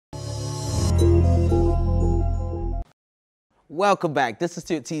Welcome back. This is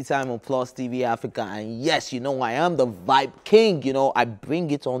your Tea Time on Plus TV Africa, and yes, you know I am the Vibe King. You know I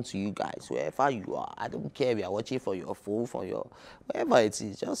bring it on to you guys wherever you are. I don't care if you're watching for your phone, for your wherever it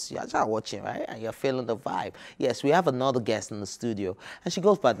is. You're just watching, right? And you're feeling the vibe. Yes, we have another guest in the studio, and she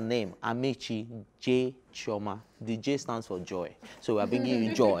goes by the name Amici J. Choma. The J stands for joy, so we're bringing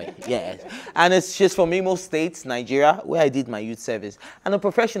you joy. Yes, and she's from Imo State, Nigeria, where I did my youth service, and a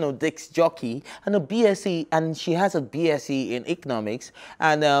professional disc jockey, and a BSc, and she has a BSc in economics.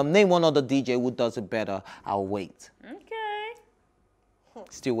 And name one other DJ who does it better. I'll wait.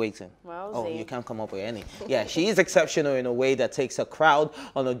 Still waiting. Oh, you can't come up with any. Yeah, she is exceptional in a way that takes a crowd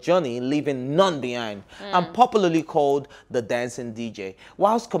on a journey, leaving none behind. And popularly called the dancing DJ.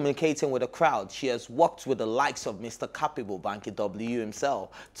 Whilst communicating with a crowd, she has worked with the likes of Mr. Capable, Banky W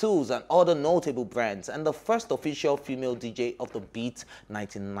himself, Tools, and other notable brands, and the first official female DJ of the Beat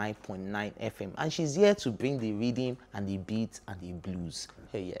 99.9 FM. And she's here to bring the rhythm and the beat and the blues.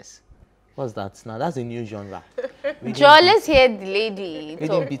 Hey, yes. What's that now? That's a new genre. Joe, let's hear the lady.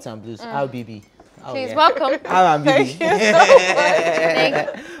 Rhythm, beats and blues. RBB. Oh, please, welcome. RBB.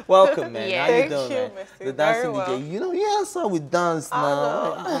 Thank you. Welcome, man. Yeah. How you doing, man? The dancing DJ. You know, yeah, so we dance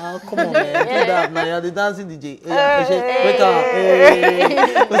now. Come on, man. Do that now. You're the dancing DJ. Wake up.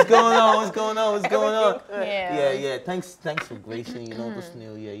 Hey. What's going on? What's going on? What's going on? Yeah. Thanks for gracing, you know, this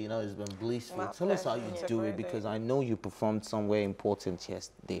new year. You know, it's been blissful. Tell us how you do it, because I know you performed somewhere important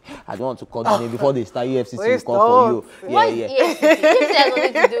yesterday. I don't want to call the name before they start UFCC will call for you. What? Yes. This has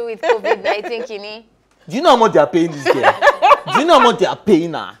nothing to do with COVID-19, Kenny. Do you know how much they are paying this girl? Do you know how much they are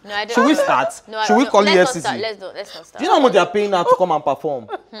paying her? No, I don't. Should we start? No, Should we call the FCC? Let's not start. Do you know how much they are paying her to come and perform?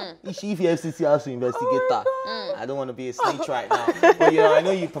 If the FCC has to investigate her. I don't want to be a snitch right now. But you know, I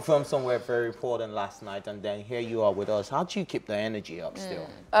know you performed somewhere very important last night, and then here you are with us. How do you keep the energy up still?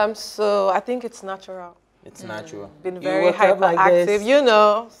 So I think it's natural. It's natural. Been very hyperactive, you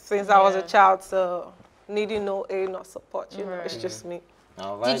know, since I was a child. So needing no aid, no support, you know, it's just me.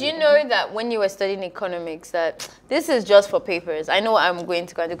 Did you know that when you were studying economics that this is just for papers? I know I'm going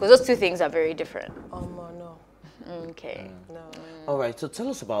to go into, because those two things are very different. No. Okay. No. All right, so tell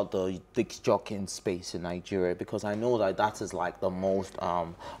us about the disc jockeying space in Nigeria, because I know that is like the most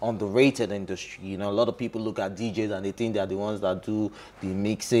underrated industry. You know, a lot of people look at DJs and they think they're the ones that do the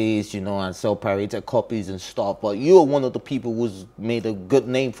mixes, you know, and sell pirated copies and stuff. But you're one of the people who's made a good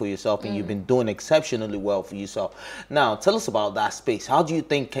name for yourself, and you've been doing exceptionally well for yourself. Now, tell us about that space. How do you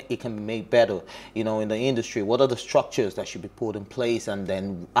think it can be made better, you know, in the industry? What are the structures that should be put in place? And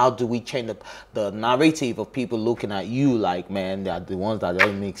then how do we change the narrative of people looking at you like, man, they're the ones that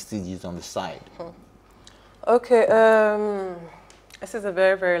don't make stages on the side? Okay, this is a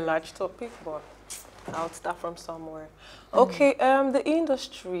very, very large topic, but I'll start from somewhere. Okay, the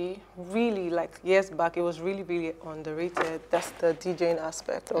industry really, like years back, it was really, really underrated. That's the DJing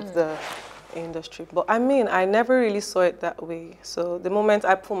aspect of the industry. But I mean, I never really saw it that way. So the moment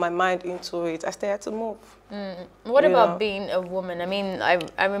I put my mind into it, I started to move. What about being a woman? I mean,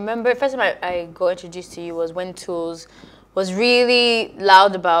 I remember first time I got introduced to you was when Tools was really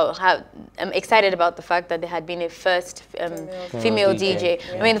loud about how excited about the fact that there had been a first female DJ.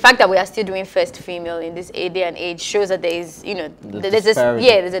 Yeah. I mean, the fact that we are still doing first female in this day and age shows that there is, you know, there's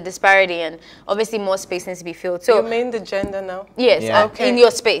a disparity, and obviously more space needs to be filled. So you mean the gender now? Yes, in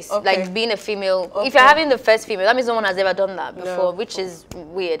your space, like being a female. If you're having the first female, that means no one has ever done that before, which is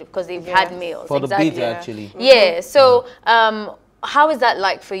weird because they've had males. For the beat, actually. Yeah. So. How is that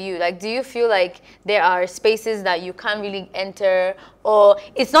like for you? Like, do you feel like there are spaces that you can't really enter, or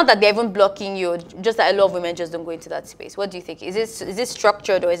it's not that they're even blocking you, just that a lot of women just don't go into that space? What do you think? Is this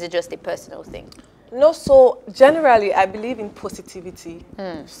structured, or is it just a personal thing? No, so generally I believe in positivity.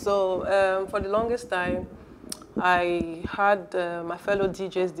 So for the longest time, I had my fellow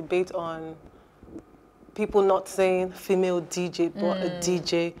DJs debate on people not saying female DJ, but a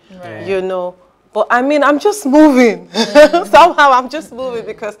DJ, you know. But I mean, I'm just moving. Somehow I'm just moving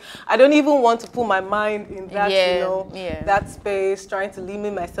because I don't even want to put my mind in that, you know, that space, trying to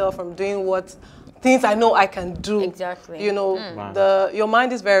limit myself from doing things I know I can do. Exactly. You know, your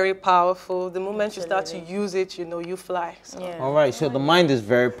mind is very powerful. The moment you start to use it, you know, you fly. So. All right, so the mind is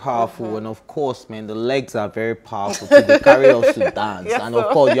very powerful, and of course, man, the legs are very powerful to carry us to dance. And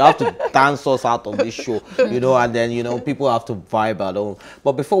of course, you have to dance us out of this show, you know, and then, you know, people have to vibe at all.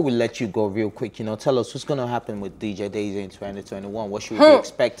 But before we let you go real quick, you know, tell us what's going to happen with DJ Dayzee in 2021. What should we be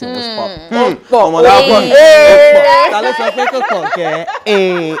expecting?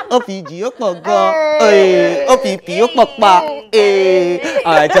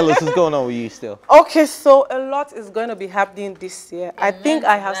 Alright, tell us what's going on with you still. Okay, so a lot is going to be happening this year. I think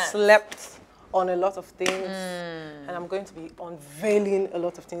I have slept on a lot of things, and I'm going to be unveiling a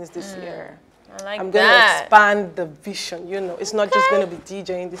lot of things this year. I like I'm going to expand the vision, you know. It's not just going to be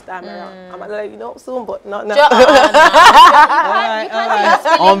DJing this time around. I'm going to let you know soon, but not now.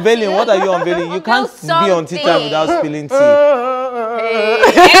 Unveiling, what are you unveiling? You can't be on tea time without spilling tea.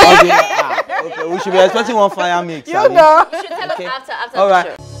 Okay, we should be expecting one fire mix. You know. You should tell us after All the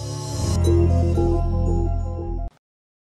right. show.